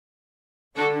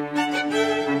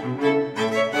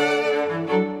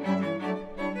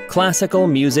Classical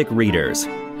Music Readers,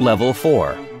 Level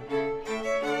 4.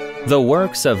 The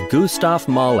Works of Gustav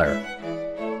Mahler.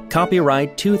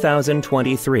 Copyright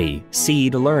 2023,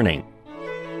 Seed Learning.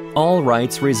 All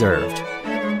rights reserved.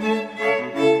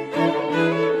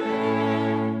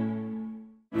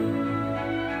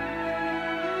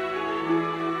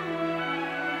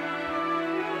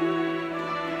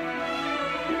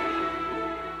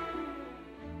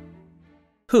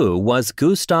 Who was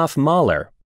Gustav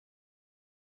Mahler?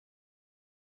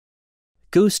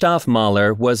 Gustav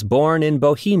Mahler was born in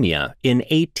Bohemia in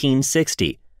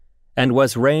 1860 and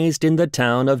was raised in the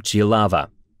town of Jihlava.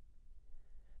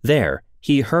 There,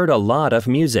 he heard a lot of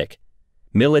music,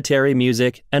 military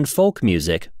music and folk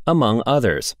music, among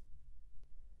others.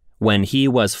 When he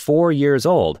was 4 years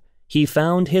old, he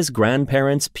found his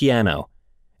grandparents' piano,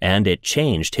 and it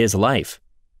changed his life.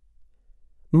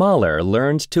 Mahler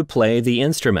learned to play the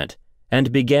instrument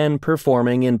and began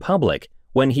performing in public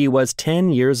when he was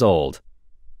 10 years old.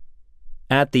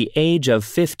 At the age of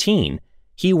 15,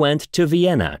 he went to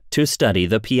Vienna to study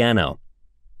the piano.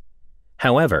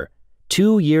 However,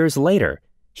 2 years later,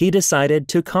 he decided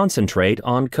to concentrate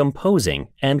on composing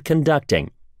and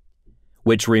conducting,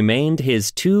 which remained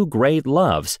his two great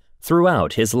loves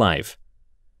throughout his life.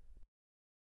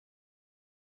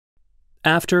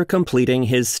 After completing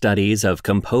his studies of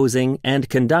composing and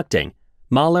conducting,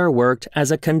 Mahler worked as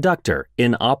a conductor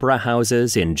in opera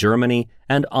houses in Germany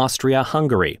and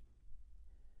Austria-Hungary.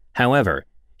 However,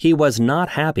 he was not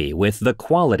happy with the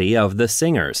quality of the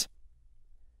singers.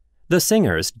 The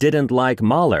singers didn't like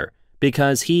Mahler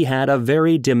because he had a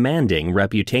very demanding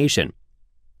reputation.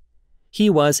 He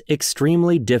was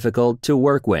extremely difficult to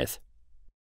work with.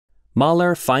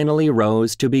 Mahler finally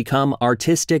rose to become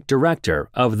artistic director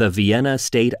of the Vienna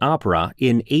State Opera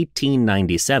in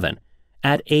 1897,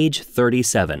 at age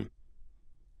 37.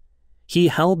 He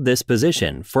held this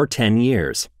position for 10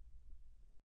 years.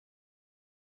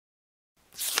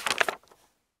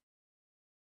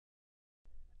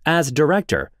 As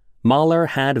director, Mahler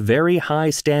had very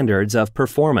high standards of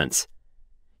performance.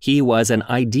 He was an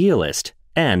idealist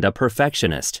and a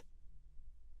perfectionist.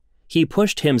 He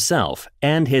pushed himself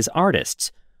and his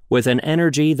artists with an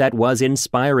energy that was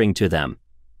inspiring to them.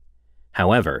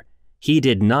 However, he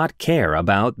did not care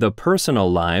about the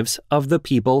personal lives of the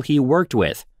people he worked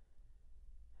with.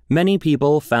 Many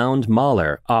people found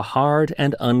Mahler a hard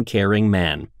and uncaring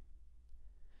man.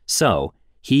 So,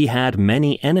 he had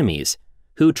many enemies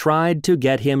who tried to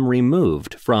get him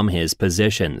removed from his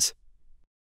positions.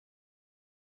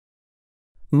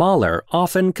 Mahler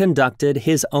often conducted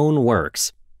his own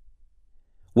works.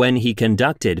 When he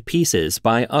conducted pieces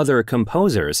by other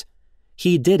composers,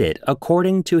 he did it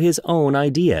according to his own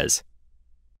ideas.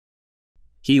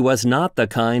 He was not the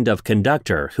kind of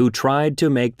conductor who tried to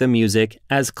make the music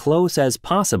as close as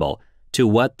possible to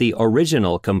what the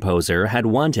original composer had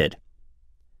wanted.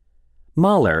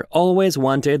 Mahler always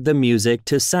wanted the music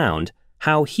to sound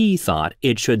how he thought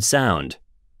it should sound.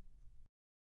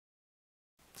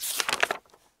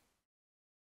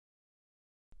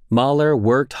 Mahler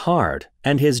worked hard,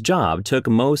 and his job took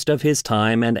most of his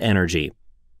time and energy.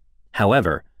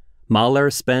 However,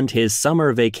 Mahler spent his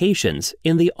summer vacations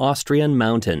in the Austrian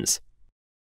mountains.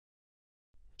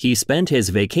 He spent his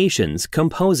vacations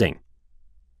composing.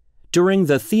 During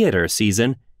the theater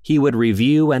season, he would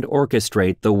review and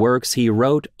orchestrate the works he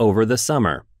wrote over the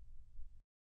summer.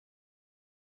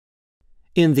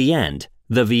 In the end,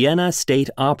 the Vienna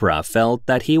State Opera felt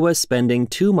that he was spending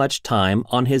too much time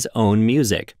on his own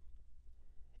music.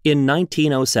 In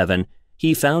 1907,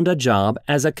 he found a job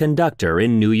as a conductor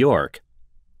in New York.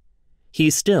 He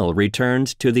still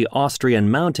returned to the Austrian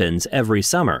mountains every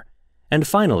summer, and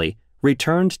finally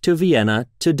returned to Vienna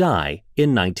to die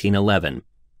in 1911.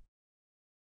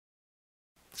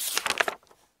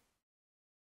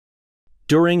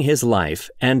 During his life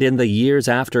and in the years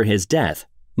after his death,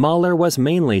 Mahler was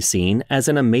mainly seen as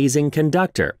an amazing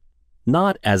conductor,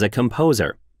 not as a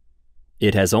composer.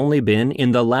 It has only been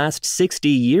in the last 60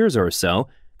 years or so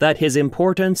that his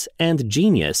importance and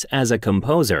genius as a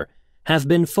composer have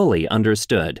been fully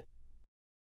understood.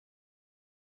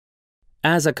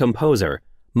 As a composer,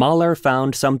 Mahler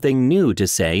found something new to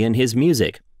say in his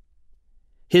music.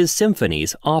 His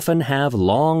symphonies often have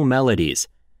long melodies,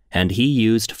 and he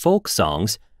used folk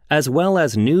songs as well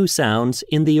as new sounds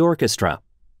in the orchestra.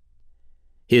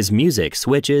 His music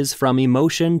switches from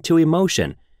emotion to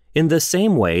emotion in the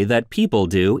same way that people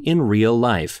do in real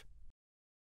life.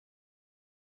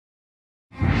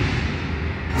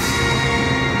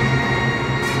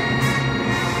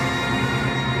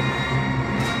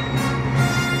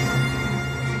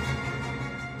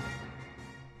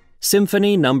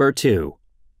 Symphony No. 2.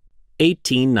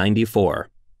 1894.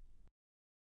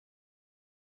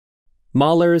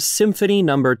 Mahler's Symphony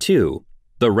No. 2,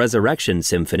 the Resurrection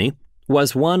Symphony,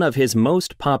 was one of his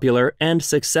most popular and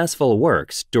successful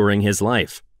works during his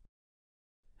life.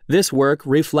 This work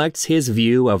reflects his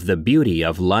view of the beauty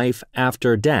of life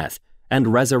after death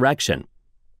and resurrection.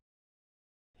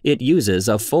 It uses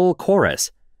a full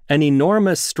chorus, an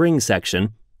enormous string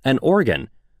section, an organ,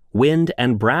 wind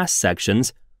and brass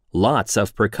sections, lots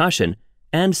of percussion,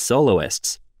 and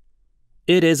soloists.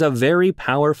 It is a very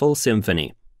powerful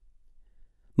symphony.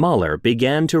 Mahler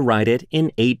began to write it in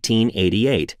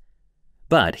 1888,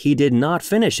 but he did not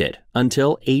finish it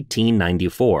until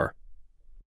 1894.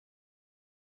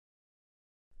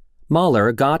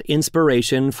 Mahler got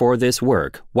inspiration for this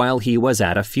work while he was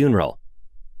at a funeral.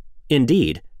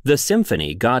 Indeed, the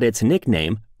symphony got its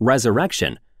nickname,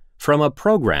 Resurrection, from a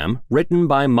program written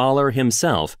by Mahler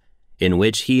himself, in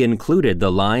which he included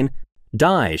the line,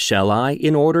 "Die shall I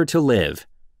in order to live.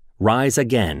 Rise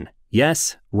again,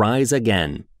 yes, rise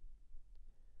again."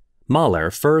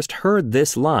 Mahler first heard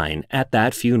this line at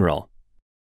that funeral.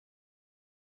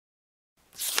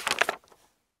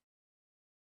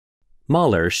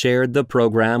 Mahler shared the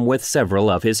program with several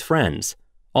of his friends,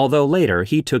 although later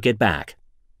he took it back.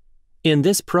 In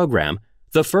this program,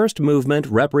 the first movement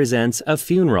represents a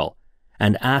funeral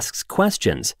and asks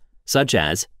questions such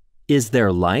as, "Is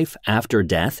there life after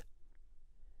death?"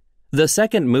 The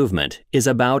second movement is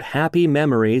about happy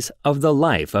memories of the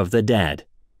life of the dead.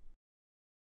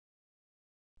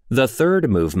 The third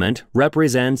movement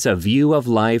represents a view of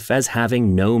life as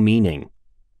having no meaning.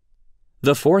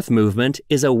 The fourth movement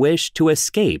is a wish to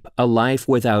escape a life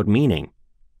without meaning.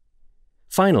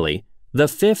 Finally, the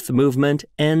fifth movement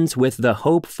ends with the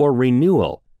hope for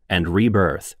renewal and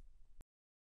rebirth.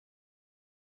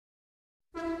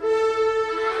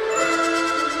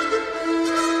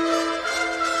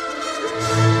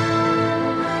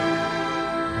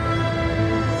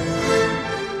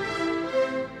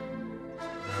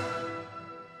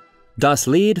 Das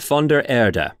Lied von der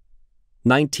Erde,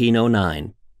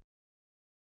 1909.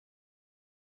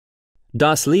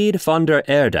 Das Lied von der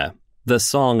Erde, the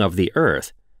Song of the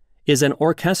Earth, is an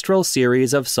orchestral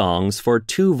series of songs for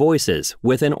two voices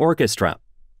with an orchestra.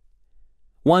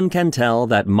 One can tell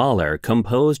that Mahler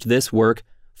composed this work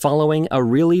following a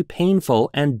really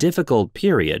painful and difficult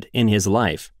period in his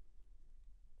life.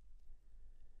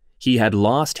 He had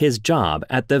lost his job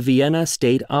at the Vienna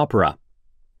State Opera.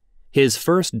 His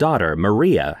first daughter,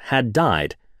 Maria, had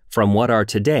died from what are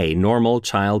today normal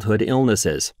childhood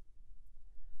illnesses.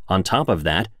 On top of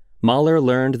that, Mahler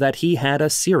learned that he had a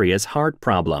serious heart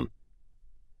problem.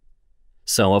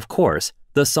 So, of course,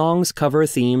 the songs cover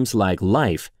themes like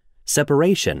life,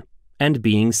 separation, and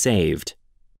being saved.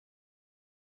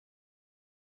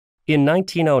 In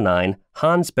 1909,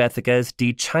 Hans Betheke's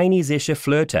Die Chinesische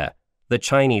Flöte, the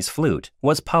Chinese flute,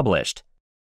 was published.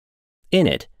 In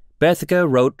it, Bethke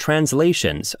wrote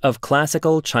translations of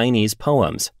classical Chinese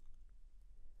poems.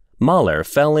 Mahler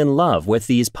fell in love with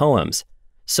these poems,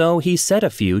 so he set a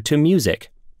few to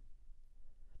music.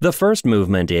 The first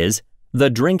movement is The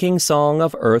Drinking Song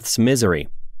of Earth's Misery.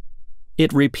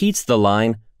 It repeats the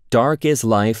line, "Dark is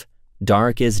life,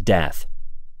 dark is death."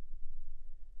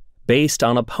 Based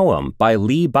on a poem by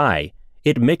Li Bai,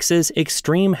 it mixes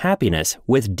extreme happiness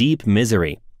with deep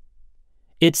misery.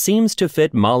 It seems to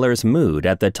fit Mahler's mood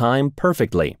at the time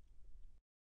perfectly.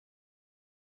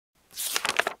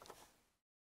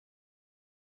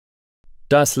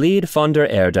 Das Lied von der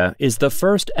Erde is the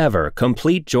first ever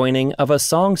complete joining of a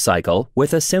song cycle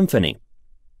with a symphony.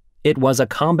 It was a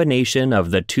combination of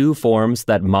the two forms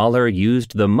that Mahler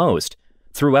used the most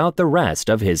throughout the rest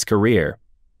of his career.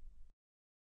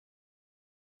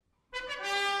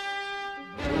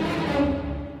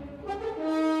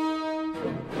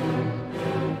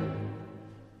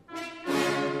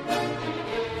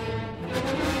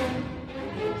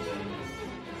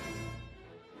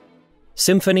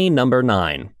 Symphony No.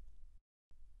 9,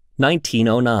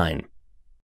 1909.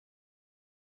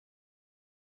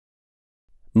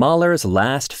 Mahler's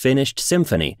last finished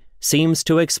symphony seems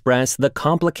to express the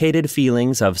complicated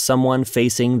feelings of someone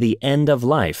facing the end of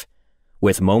life,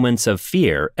 with moments of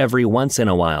fear every once in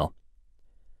a while.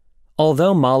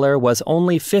 Although Mahler was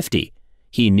only 50,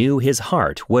 he knew his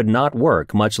heart would not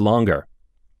work much longer.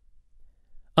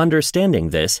 Understanding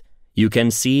this, you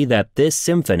can see that this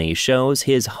symphony shows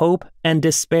his hope and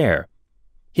despair,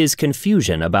 his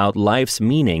confusion about life's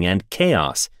meaning and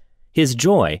chaos, his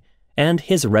joy, and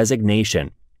his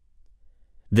resignation.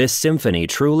 This symphony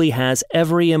truly has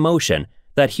every emotion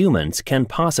that humans can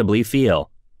possibly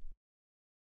feel.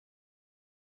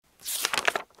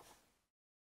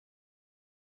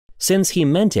 Since he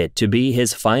meant it to be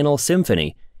his final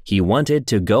symphony, he wanted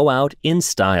to go out in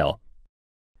style.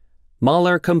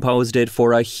 Mahler composed it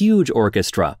for a huge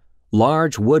orchestra,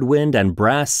 large woodwind and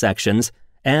brass sections,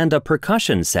 and a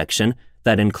percussion section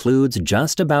that includes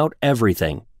just about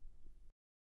everything.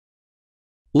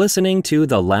 Listening to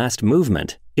the last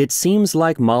movement, it seems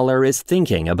like Mahler is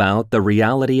thinking about the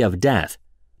reality of death,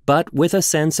 but with a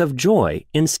sense of joy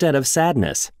instead of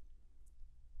sadness.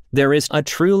 There is a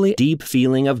truly deep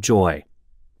feeling of joy.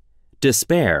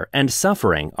 Despair and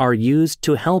suffering are used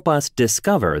to help us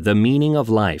discover the meaning of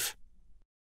life.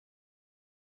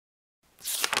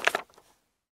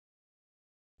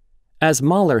 As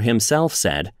Mahler himself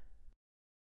said,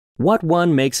 "What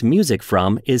one makes music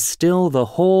from is still the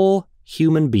whole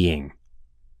human being."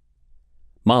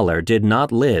 Mahler did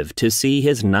not live to see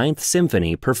his Ninth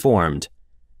Symphony performed.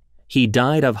 He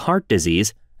died of heart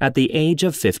disease at the age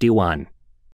of 51.